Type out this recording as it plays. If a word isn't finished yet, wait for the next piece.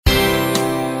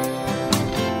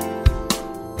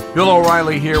Bill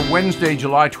O'Reilly here, Wednesday,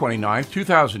 July 29th,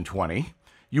 2020.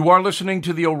 You are listening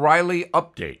to the O'Reilly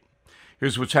Update.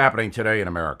 Here's what's happening today in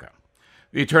America.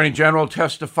 The Attorney General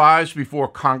testifies before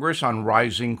Congress on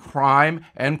rising crime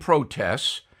and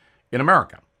protests in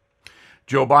America.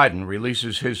 Joe Biden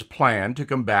releases his plan to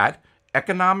combat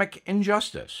economic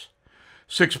injustice.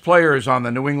 6 players on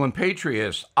the New England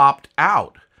Patriots opt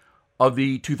out of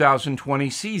the 2020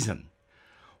 season.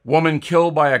 Woman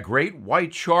killed by a great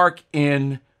white shark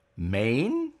in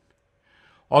Maine.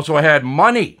 Also, I had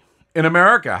money in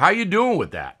America. How you doing with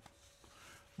that?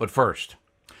 But first,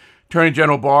 Attorney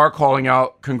General Barr calling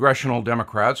out congressional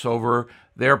Democrats over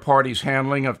their party's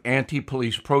handling of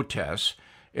anti-police protests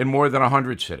in more than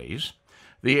 100 cities.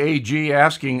 The AG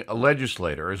asking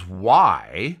legislators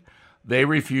why they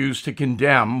refuse to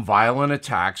condemn violent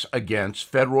attacks against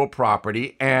federal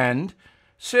property and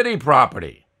city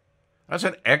property. That's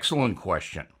an excellent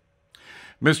question.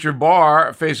 Mr.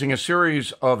 Barr facing a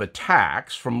series of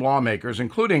attacks from lawmakers,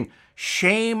 including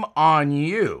shame on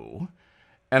you,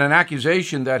 and an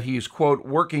accusation that he's, quote,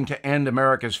 working to end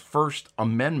America's First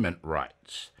Amendment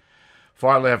rights.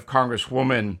 Far-left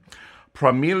Congresswoman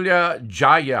Pramila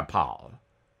Jayapal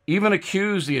even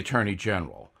accused the Attorney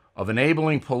General of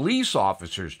enabling police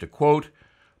officers to, quote,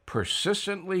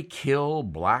 persistently kill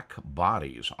black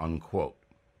bodies, unquote.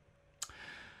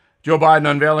 Joe Biden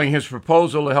unveiling his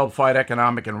proposal to help fight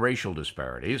economic and racial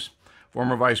disparities.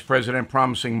 Former Vice President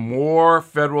promising more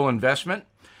federal investment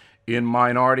in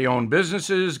minority-owned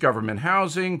businesses, government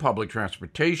housing, public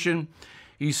transportation.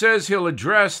 He says he'll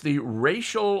address the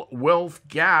racial wealth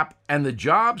gap and the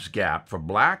jobs gap for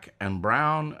black and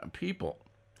brown people.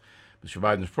 Mr.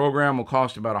 Biden's program will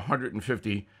cost about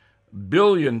 $150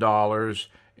 billion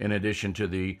in addition to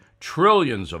the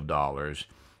trillions of dollars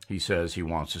he says he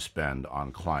wants to spend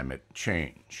on climate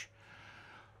change.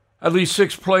 At least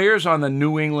 6 players on the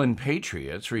New England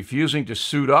Patriots refusing to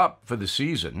suit up for the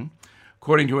season.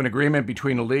 According to an agreement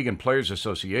between the league and Players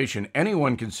Association,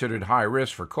 anyone considered high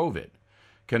risk for COVID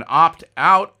can opt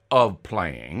out of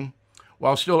playing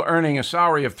while still earning a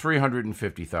salary of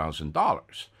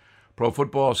 $350,000. Pro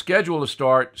football is scheduled to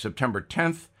start September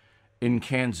 10th in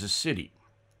Kansas City.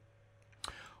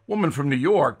 Woman from New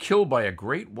York killed by a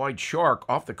great white shark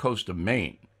off the coast of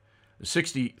Maine. The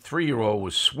 63-year-old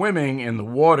was swimming in the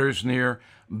waters near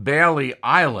Bailey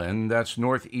Island, that's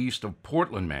northeast of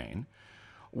Portland, Maine,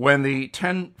 when the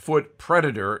 10-foot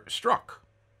predator struck.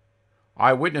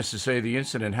 Eyewitnesses say the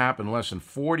incident happened less than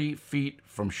 40 feet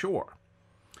from shore.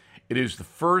 It is the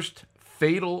first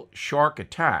fatal shark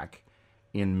attack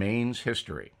in Maine's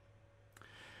history.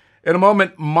 In a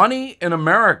moment, money in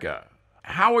America.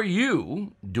 How are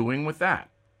you doing with that?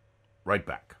 Right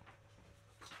back.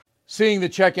 Seeing the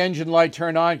check engine light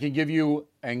turn on can give you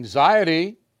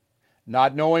anxiety,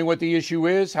 not knowing what the issue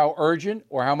is, how urgent,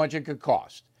 or how much it could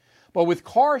cost. But with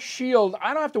Car Shield,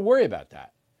 I don't have to worry about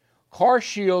that. Car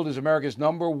Shield is America's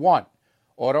 #1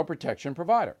 auto protection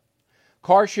provider.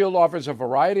 Car Shield offers a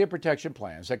variety of protection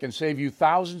plans that can save you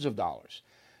thousands of dollars.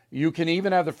 You can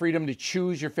even have the freedom to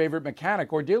choose your favorite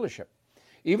mechanic or dealership.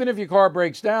 Even if your car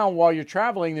breaks down while you're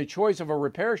traveling, the choice of a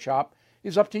repair shop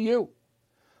is up to you.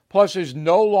 Plus, there's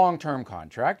no long-term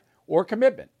contract or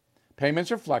commitment.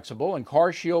 Payments are flexible, and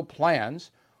Car Shield plans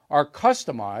are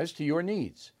customized to your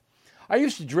needs. I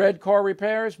used to dread car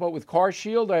repairs, but with Car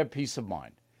Shield, I have peace of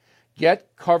mind.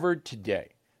 Get covered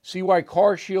today. See why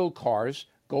Car Shield cars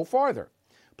go farther.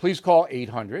 Please call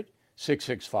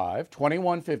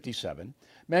 800-665-2157,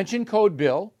 mention code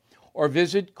BILL, or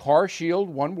visit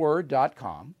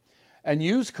carshieldoneword.com and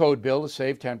use code BILL to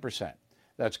save 10%.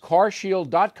 That's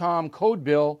carshield.com, code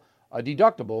BILL. A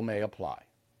deductible may apply.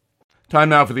 Time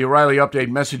now for the O'Reilly Update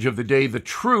message of the day, the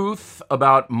truth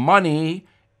about money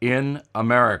in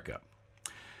America.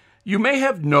 You may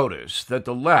have noticed that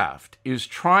the left is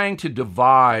trying to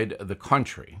divide the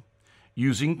country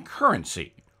using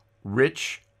currency,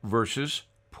 rich versus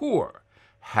poor,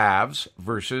 haves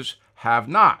versus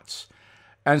have-nots.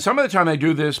 And some of the time they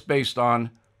do this based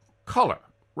on color,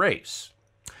 race.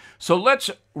 So let's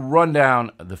run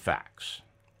down the facts.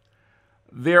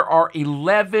 There are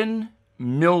 11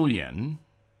 million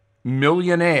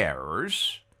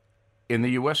millionaires in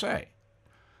the USA.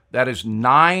 That is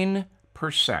 9%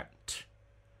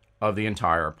 of the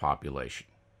entire population.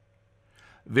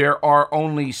 There are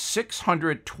only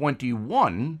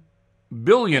 621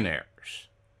 billionaires.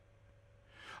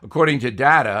 According to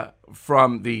data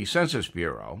from the Census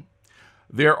Bureau,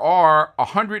 there are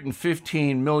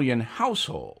 115 million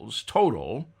households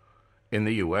total in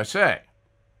the USA.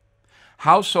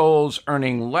 Households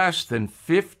earning less than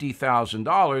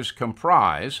 $50,000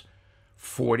 comprise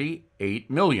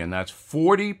 48 million. That's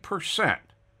 40%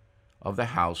 of the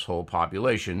household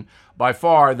population, by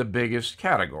far the biggest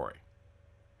category.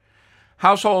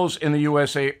 Households in the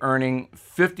USA earning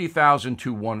 $50,000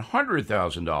 to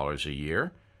 $100,000 a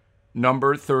year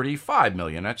number 35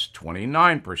 million. That's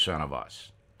 29% of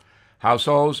us.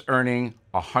 Households earning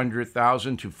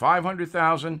 $100,000 to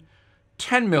 $500,000,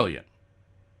 10 million,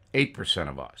 8%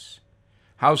 of us.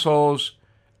 Households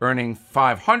earning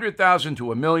 $500,000 to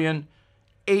 $1 million,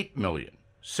 8 million,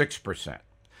 6%.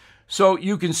 So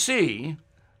you can see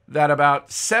that about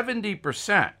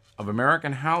 70% of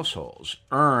American households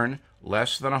earn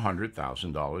less than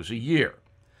 $100,000 a year.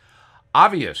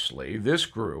 Obviously, this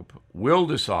group will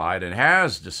decide and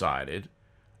has decided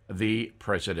the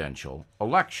presidential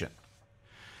election.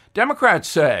 Democrats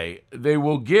say they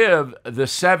will give the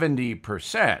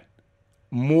 70%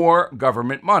 more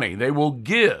government money. They will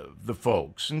give the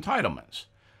folks entitlements,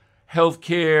 health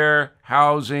care,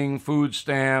 housing, food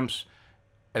stamps,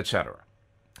 etc.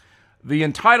 The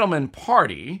entitlement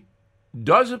party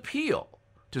does appeal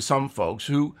to some folks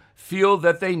who feel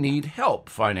that they need help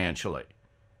financially,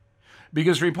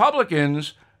 because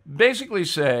Republicans basically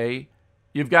say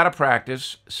you've got to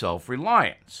practice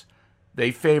self-reliance.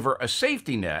 They favor a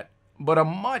safety net, but a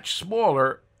much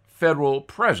smaller federal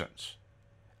presence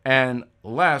and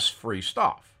less free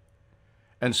stuff.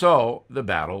 And so the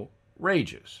battle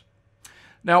rages.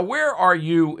 Now, where are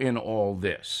you in all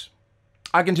this?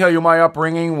 I can tell you my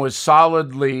upbringing was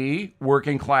solidly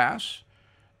working class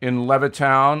in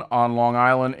Levittown on Long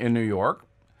Island in New York.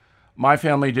 My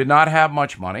family did not have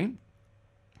much money.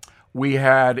 We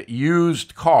had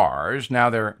used cars. Now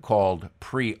they're called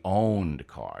pre-owned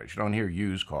cars. You don't hear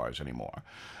used cars anymore.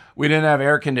 We didn't have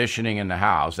air conditioning in the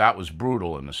house. That was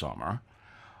brutal in the summer.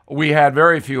 We had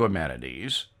very few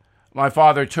amenities. My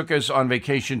father took us on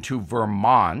vacation to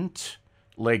Vermont,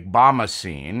 Lake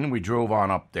Bomoseen. We drove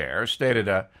on up there, stayed at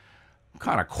a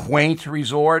kind of quaint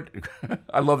resort.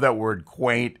 I love that word,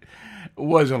 quaint. It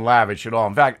wasn't lavish at all.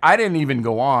 In fact, I didn't even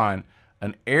go on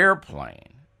an airplane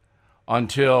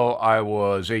until I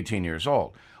was 18 years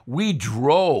old. We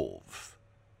drove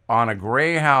on a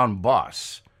Greyhound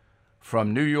bus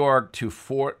from New York to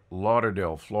Fort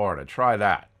Lauderdale, Florida. Try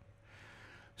that.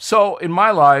 So in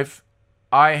my life,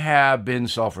 I have been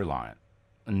self-reliant.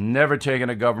 Never taken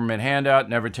a government handout,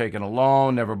 never taken a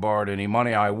loan, never borrowed any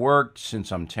money. I worked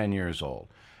since I'm 10 years old.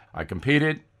 I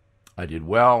competed, I did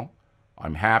well,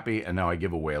 I'm happy, and now I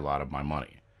give away a lot of my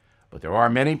money. But there are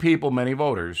many people, many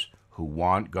voters, who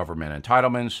want government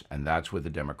entitlements, and that's what the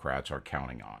Democrats are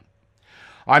counting on.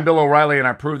 I'm Bill O'Reilly, and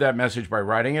I prove that message by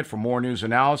writing it. For more news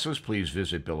analysis, please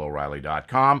visit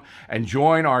BillO'Reilly.com and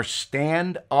join our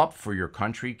Stand Up for Your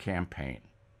Country campaign.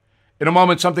 In a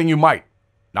moment, something you might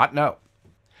not know.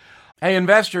 Hey,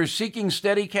 investors seeking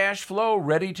steady cash flow,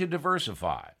 ready to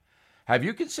diversify. Have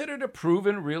you considered a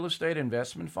proven real estate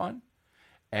investment fund?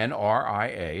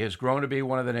 NRIA has grown to be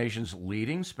one of the nation's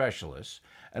leading specialists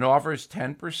and offers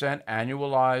 10%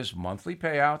 annualized monthly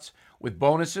payouts with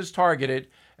bonuses targeted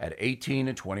at 18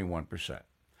 to 21%.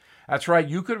 That's right,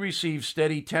 you could receive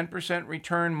steady 10%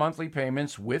 return monthly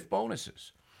payments with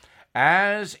bonuses.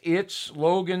 As its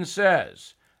slogan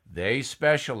says, they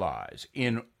specialize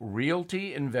in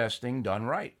realty investing done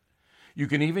right. You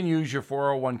can even use your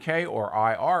 401k or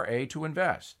IRA to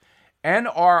invest.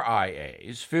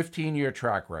 NRIA's 15-year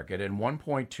track record and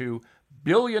 $1.2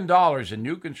 billion in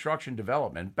new construction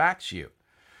development backs you.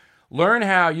 Learn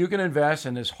how you can invest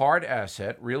in this hard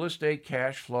asset real estate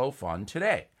cash flow fund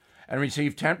today and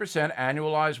receive 10%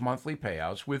 annualized monthly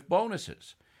payouts with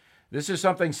bonuses. This is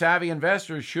something savvy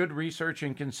investors should research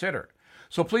and consider.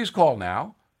 So please call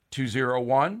now,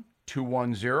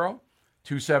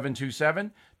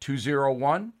 201-210-2727,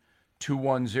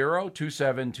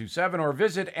 201-210-2727, or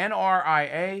visit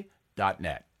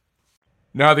nria.net.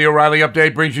 Now, the O'Reilly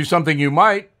Update brings you something you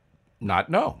might not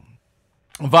know.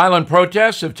 Violent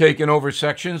protests have taken over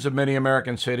sections of many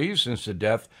American cities since the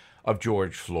death of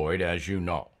George Floyd, as you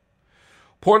know.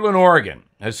 Portland, Oregon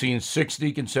has seen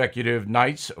 60 consecutive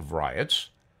nights of riots,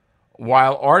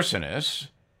 while arsonists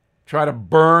try to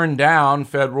burn down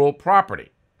federal property.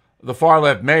 The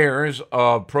far-left mayors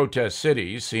of protest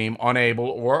cities seem unable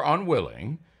or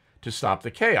unwilling to stop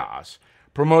the chaos,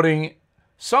 promoting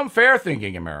some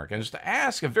fair-thinking Americans to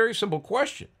ask a very simple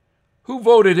question: who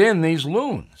voted in these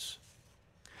loons?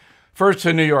 First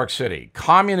to New York City,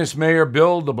 Communist Mayor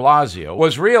Bill de Blasio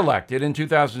was reelected in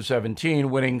 2017,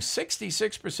 winning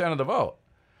 66% of the vote.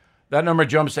 That number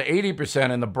jumps to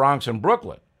 80% in the Bronx and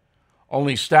Brooklyn.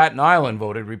 Only Staten Island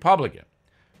voted Republican.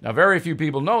 Now, very few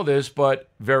people know this, but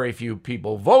very few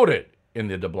people voted in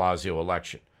the de Blasio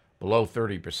election, below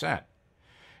 30%.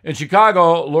 In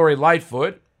Chicago, Lori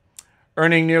Lightfoot,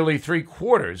 earning nearly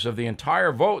 3/4 of the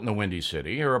entire vote in the Windy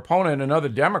City. Her opponent, another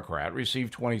Democrat,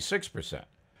 received 26%.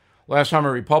 Last time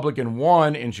a Republican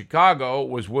won in Chicago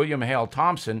was William Hale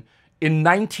Thompson in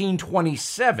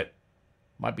 1927.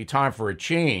 Might be time for a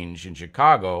change in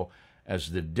Chicago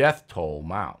as the death toll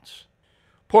mounts.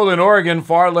 Portland, Oregon,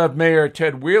 far-left Mayor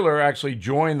Ted Wheeler actually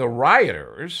joined the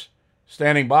rioters,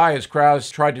 standing by as crowds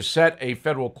tried to set a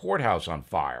federal courthouse on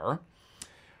fire.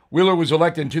 Wheeler was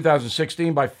elected in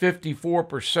 2016 by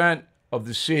 54% of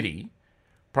the city,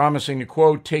 promising to,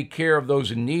 quote, take care of those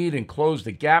in need and close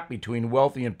the gap between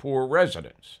wealthy and poor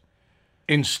residents.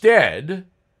 Instead,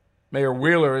 Mayor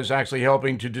Wheeler is actually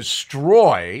helping to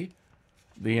destroy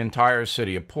the entire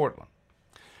city of Portland.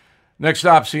 Next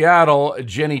up, Seattle,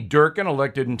 Jenny Durkin,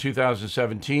 elected in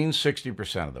 2017,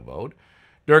 60% of the vote.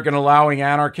 Durkin allowing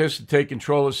anarchists to take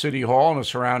control of City Hall and the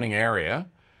surrounding area.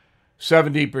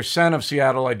 70% of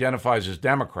Seattle identifies as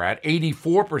Democrat.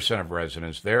 84% of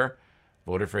residents there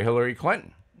voted for Hillary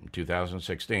Clinton in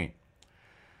 2016.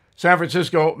 San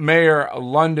Francisco Mayor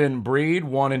London Breed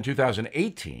won in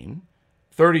 2018,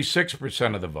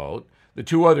 36% of the vote. The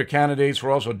two other candidates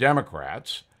were also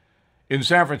Democrats. In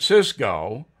San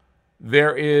Francisco,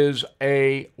 there is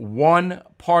a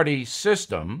one-party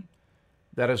system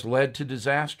that has led to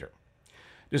disaster.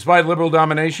 Despite liberal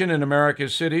domination in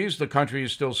America's cities, the country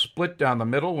is still split down the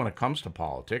middle when it comes to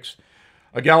politics.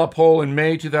 A Gallup poll in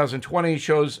May 2020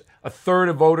 shows a third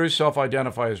of voters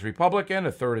self-identify as Republican,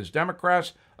 a third as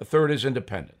Democrats, a third as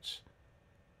independents.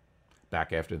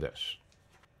 Back after this.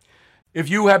 If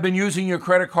you have been using your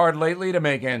credit card lately to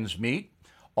make ends meet,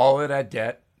 all of that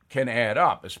debt can add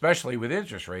up, especially with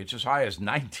interest rates as high as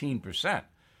 19%.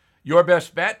 Your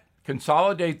best bet?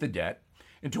 Consolidate the debt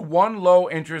into one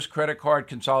low-interest credit card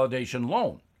consolidation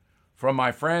loan from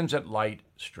my friends at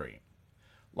Lightstream.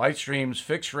 Lightstream's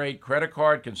fixed-rate credit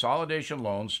card consolidation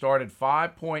loans start at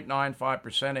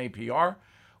 5.95% APR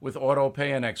with auto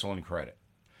pay and excellent credit.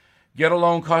 Get a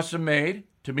loan custom-made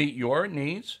to meet your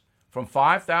needs from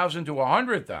 $5,000 to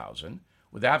 $100,000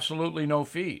 with absolutely no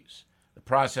fees. The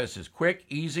process is quick,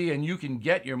 easy, and you can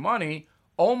get your money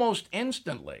almost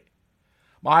instantly.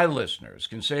 My listeners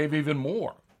can save even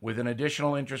more with an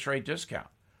additional interest rate discount.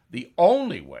 The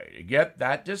only way to get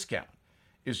that discount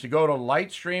is to go to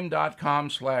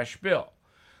lightstream.com/bill.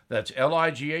 That's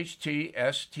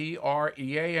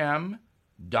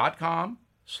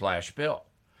lightstream.com/bill.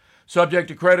 Subject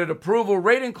to credit approval.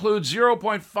 Rate includes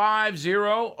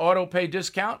 0.50 auto pay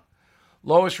discount.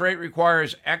 Lowest rate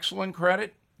requires excellent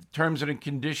credit. Terms and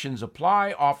conditions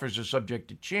apply. Offers are subject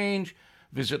to change.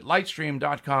 Visit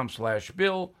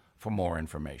lightstream.com/bill for more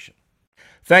information.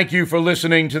 Thank you for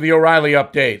listening to the O'Reilly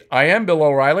Update. I am Bill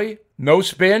O'Reilly. No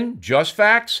spin, just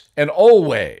facts, and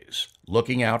always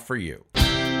looking out for you.